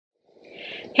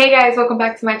Hey guys, welcome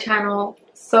back to my channel.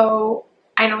 So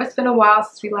I know it's been a while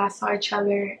since we last saw each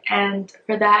other, and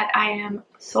for that I am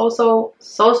so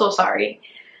sorry.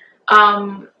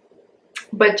 But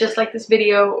just like this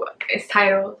video is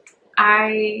titled,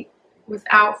 I was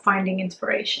out finding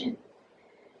inspiration.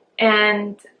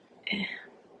 And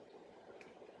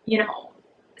you know,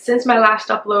 since my last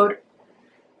upload,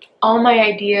 all my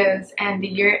ideas and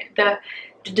the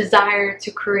desire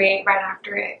to create right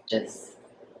after it just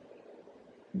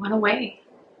went away.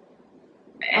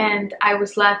 And I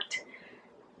was left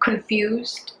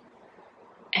confused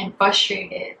and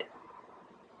frustrated,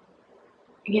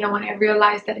 when I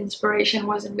realized that inspiration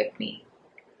wasn't with me.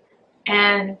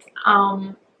 And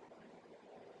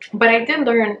but I did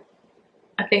learn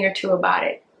a thing or two about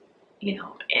it,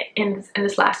 in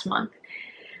this last month.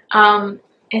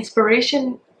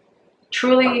 Inspiration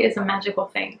truly is a magical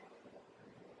thing.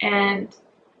 And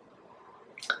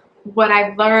what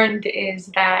I've learned is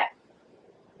that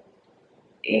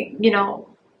it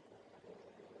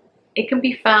can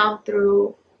be found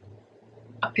through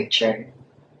a picture,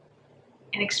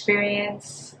 an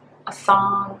experience, a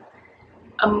song,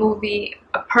 a movie,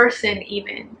 a person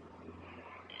even.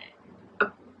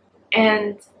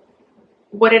 And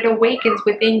what it awakens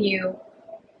within you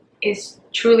is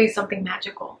truly something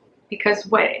magical, because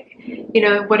what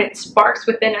it sparks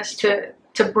within us to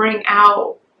bring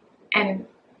out and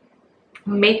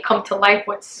make come to life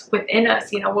what's within us,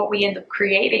 what we end up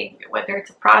creating, whether it's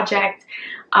a project,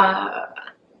 a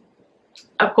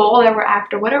goal that we're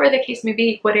after, whatever the case may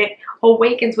be. What it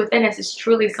awakens within us is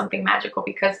truly something magical,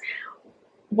 because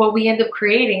what we end up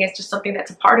creating is just something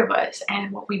that's a part of us,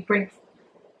 and what we bring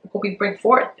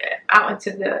forth out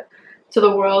into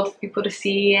the world for people to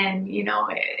see. And in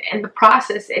the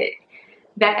process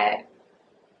that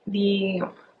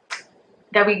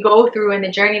we go through, and the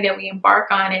journey that we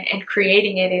embark on, and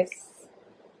creating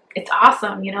it's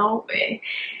awesome.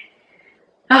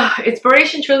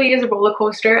 Inspiration truly is a roller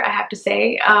coaster, I have to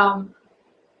say,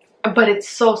 but it's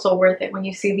so worth it when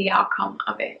you see the outcome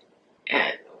of it,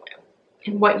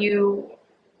 and what you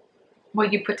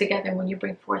put together, when you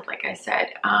bring forth, like I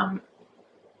said.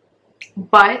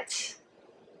 But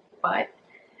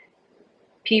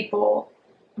people,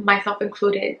 myself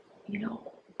included,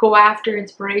 go after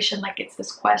inspiration like it's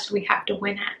this quest we have to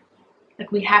win at.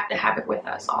 Like we have to have it with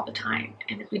us all the time,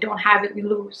 and if we don't have it, we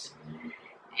lose.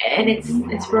 And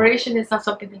inspiration is not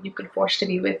something that you can force to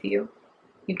be with you.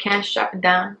 You can't strap it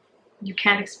down. You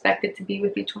can't expect it to be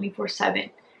with you 24/7.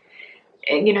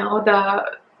 And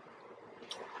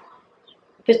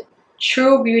the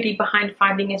true beauty behind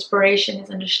finding inspiration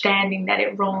is understanding that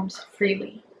it roams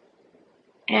freely.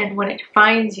 And when it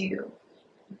finds you,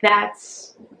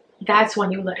 that's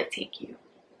when you let it take you.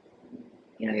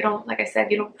 You don't, like I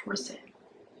said, you don't force it.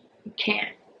 You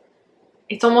can't.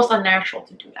 It's almost unnatural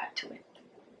to do that to it,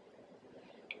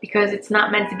 because it's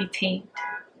not meant to be tamed.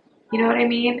 You know what I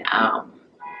mean?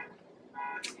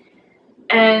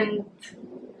 And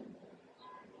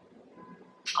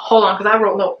hold on, because I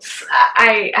wrote notes.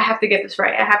 I have to get this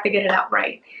right. I have to get it out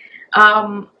right.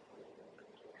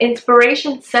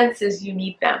 Inspiration senses you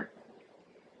need them.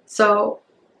 So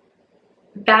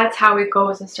that's how it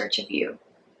goes in search of you.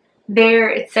 There,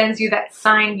 it sends you that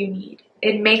sign you need.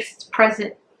 It makes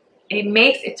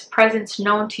its presence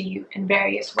known to you in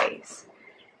various ways.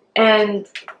 And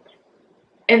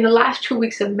in the last 2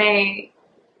 weeks of May,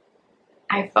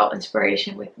 I felt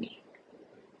inspiration with me.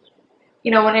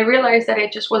 When I realized that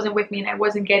it just wasn't with me, and I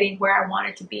wasn't getting where I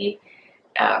wanted to be,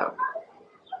 I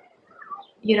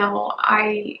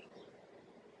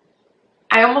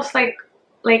almost like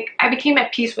I became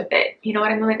at peace with it. You know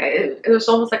what I mean? Like it was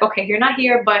almost like, okay, you're not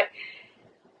here, but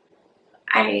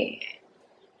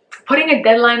putting a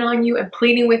deadline on you and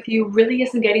pleading with you really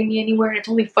isn't getting me anywhere, and it's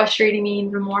only frustrating me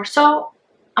even more. So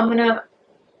I'm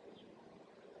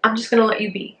just gonna let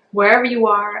you be wherever you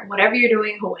are, whatever you're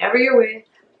doing, whoever you're with.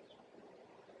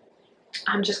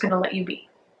 I'm just gonna let you be,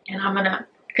 and I'm gonna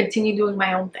continue doing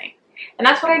my own thing. And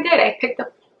that's what I did. I picked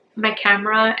up my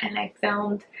camera and I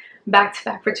filmed back to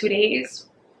back for 2 days,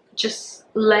 just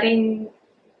letting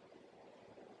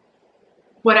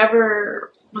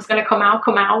whatever was gonna come out.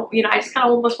 I just kind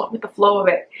of almost went with the flow of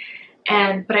it.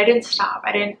 But I didn't stop.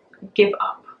 I didn't give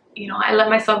up. I let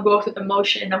myself go through the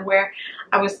motion of where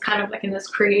I was kind of like in this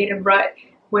creative rut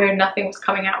where nothing was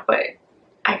coming out. But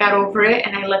I got over it,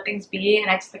 and I let things be, and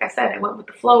like I said, I went with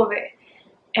the flow of it.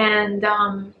 And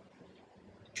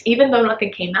even though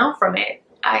nothing came out from it,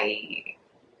 I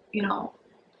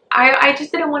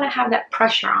just didn't want to have that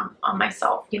pressure on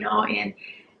myself,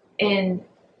 and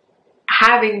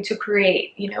having to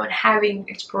create, and having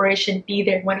inspiration be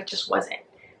there when it just wasn't.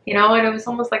 you know. And it was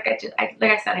almost like like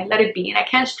I said, I let it be. And I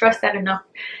can't stress that enough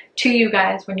to you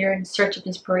guys when you're in search of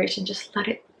inspiration. Just let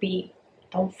it be.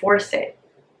 Don't force it.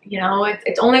 You know,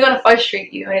 it's only going to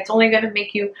frustrate you, and it's only going to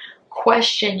make you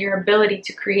question your ability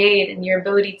to create and your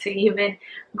ability to even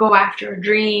go after a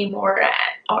dream, or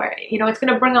you know, it's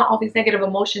going to bring out all these negative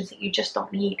emotions that you just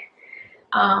don't need.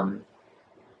 And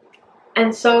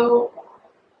so,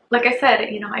 like I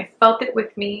said, you know, I felt it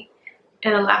with me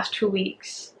in the last 2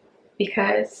 weeks,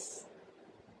 because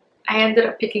I ended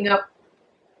up picking up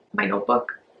my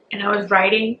notebook and I was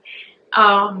writing.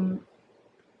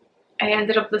 I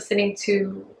ended up listening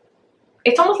to,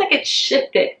 it's almost like it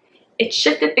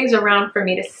shifted things around for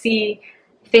me to see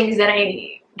things that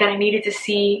I needed to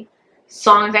see,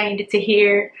 songs I needed to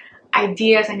hear,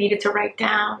 ideas I needed to write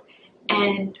down.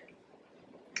 And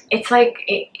it's like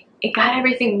it got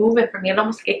everything moving for me. It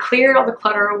almost like it cleared all the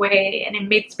clutter away, and it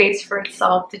made space for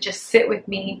itself to just sit with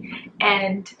me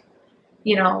and,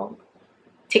 you know,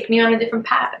 take me on a different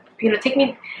path. You know, take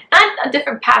me, not a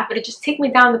different path, but it just take me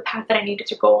down the path that I needed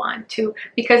to go on to,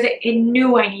 because it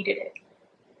knew I needed it,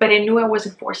 but it knew I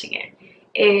wasn't forcing it.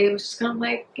 It was just kind of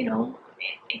like, you know,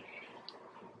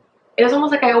 it was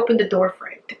almost like I opened the door for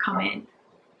it to come in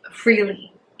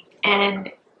freely.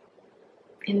 And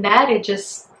in that, it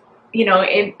just, you know,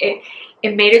 it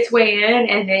made its way in,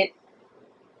 and it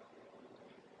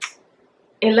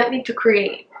led me to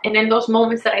create. And in those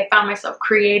moments that I found myself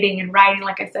creating and writing,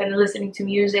 like I said, and listening to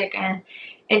music and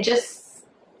just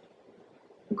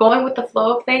going with the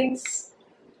flow of things,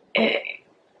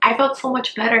 I felt so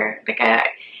much better. Like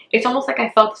it's almost like I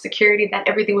felt the security that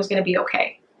everything was going to be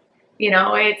okay. You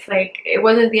know, it's like it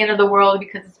wasn't the end of the world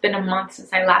because it's been a month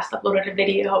since I last uploaded a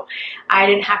video. I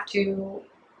didn't have to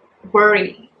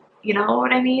worry. You know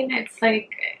what I mean? It's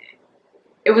like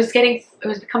it was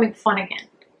becoming fun again,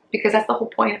 because that's the whole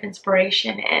point of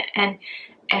inspiration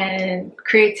and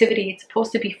creativity. It's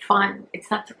supposed to be fun. It's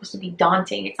not supposed to be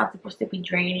daunting. It's not supposed to be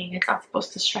draining. It's not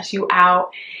supposed to stress you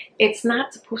out. It's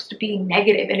not supposed to be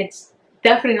negative, and it's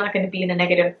definitely not going to be in a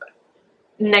negative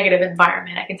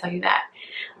environment. I can tell you that.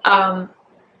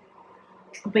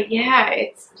 But yeah,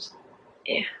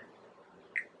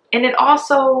 and it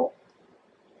also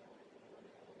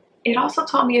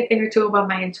taught me a thing or two about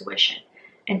my intuition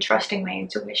and trusting my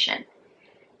intuition.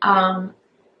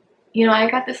 You know, I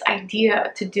got this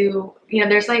idea to do, you know,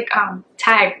 there's like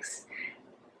tags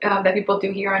that people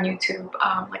do here on YouTube,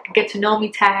 like a get to know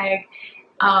me tag.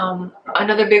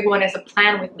 Another big one is a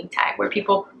plan with me tag, where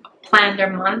people plan their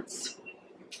months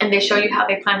and they show you how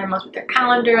they plan their months with their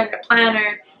calendar and their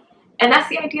planner. And that's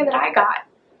the idea that I got.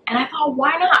 And I thought,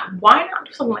 why not? Why not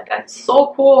do something like that? It's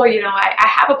so cool. You know, I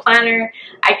have a planner.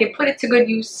 I can put it to good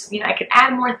use. You know, I can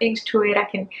add more things to it. I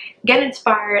can get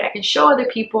inspired. I can show other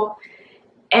people.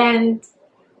 And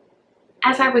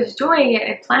as I was doing it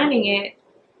and planning it,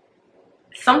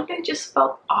 something just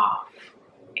felt off.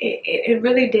 It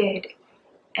really did.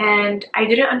 And I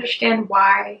didn't understand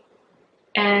why.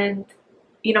 And,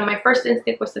 you know, my first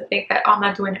instinct was to think that, oh, I'm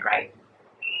not doing it right.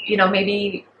 You know,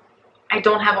 maybe I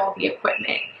don't have all the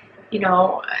equipment. You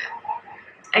know,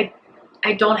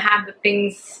 I don't have the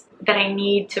things that I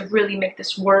need to really make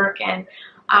this work. And,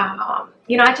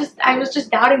 you know, I was just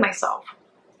doubting myself.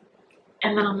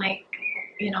 And then I'm like,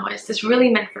 you know, is this really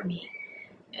meant for me?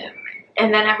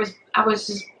 And then I was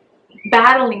just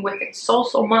battling with it so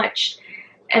much.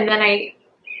 And then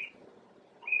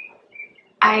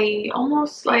I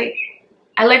almost like,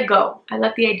 I let go. I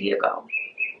let the idea go.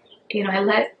 You know,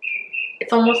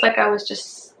 it's almost like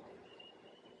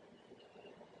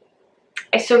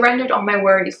I surrendered all my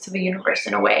worries to the universe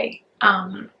in a way.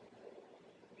 And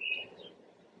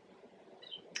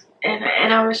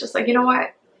I was just like, you know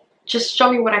what? Just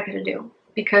show me what I gotta do,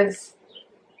 because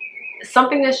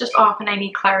something is just off and I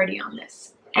need clarity on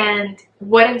this. And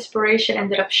what inspiration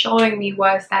ended up showing me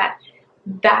was that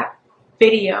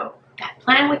video, that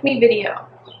plan with me video,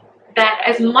 that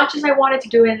as much as I wanted to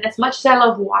do it, and as much as I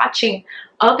love watching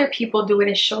other people do it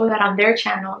and show that on their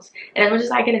channels, and as much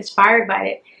as I get inspired by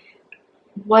it,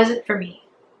 wasn't for me.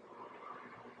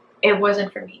 It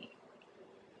wasn't for me.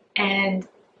 And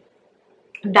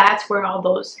that's where all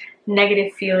those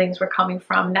negative feelings were coming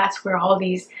from. That's where all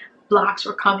these blocks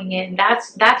were coming in.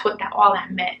 That's what all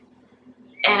that meant.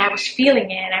 And I was feeling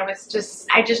it, and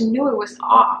I just knew it was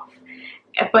off.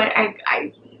 But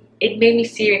it made me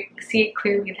see it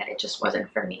clearly that it just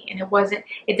wasn't for me. And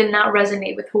it did not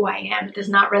resonate with who I am. It does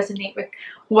not resonate with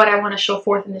what I want to show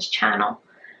forth in this channel.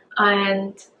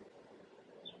 And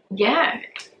yeah,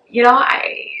 you know,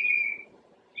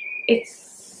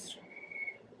 it's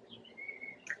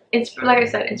like I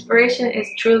said, inspiration is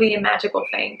truly a magical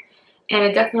thing. And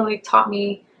it definitely taught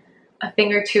me a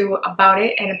thing or two about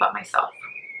it and about myself.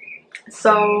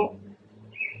 So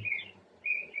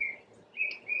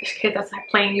this kid that's not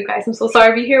playing, you guys, I'm so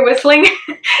sorry if you hear whistling.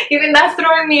 Even that's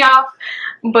throwing me off.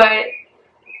 But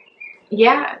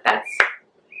yeah,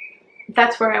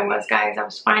 that's where I was, guys. I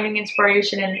was finding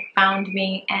inspiration and it found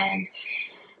me, and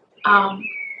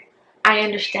I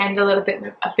understand a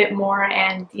bit more.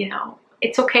 And you know,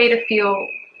 it's okay to feel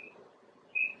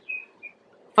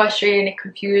frustrated and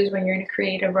confused when you're in a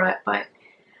creative rut, but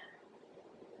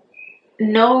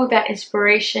know that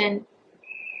inspiration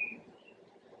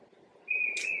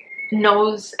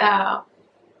knows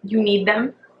you need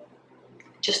them.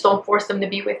 Just don't force them to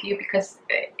be with you, because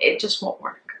it just won't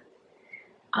work.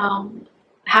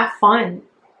 Have fun,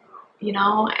 you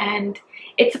know, and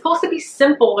it's supposed to be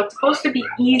simple, it's supposed to be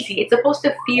easy, it's supposed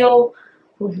to feel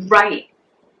right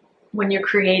when you're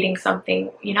creating something,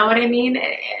 you know what I mean?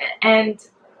 And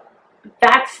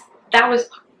that was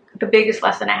the biggest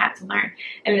lesson I had to learn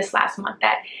in this last month,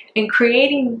 that in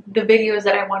creating the videos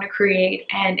that I want to create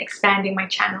and expanding my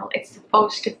channel, it's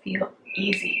supposed to feel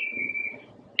easy,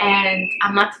 and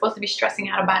I'm not supposed to be stressing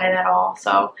out about it at all.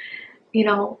 So, you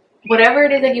know, whatever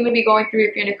it is that you may be going through,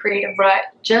 if you're in a creative rut,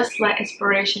 just let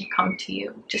inspiration come to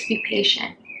you. Just be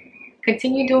patient,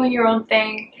 continue doing your own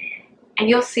thing, and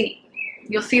you'll see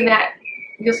the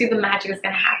magic is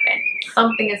going to happen.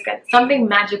 Something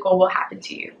magical will happen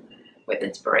to you with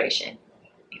inspiration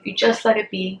if you just let it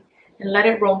be and let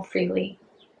it roam freely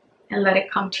and let it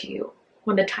come to you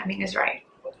when the timing is right.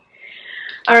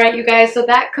 All right, you guys, so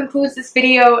that concludes this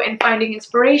video in finding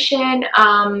inspiration.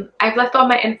 I've left all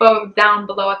my info down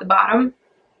below at the bottom,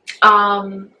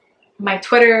 my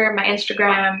Twitter, my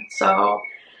Instagram, so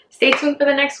stay tuned for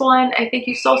the next one. I thank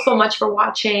you so much for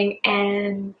watching,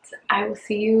 and I will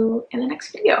see you in the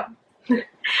next video.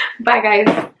 Bye,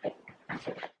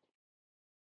 guys.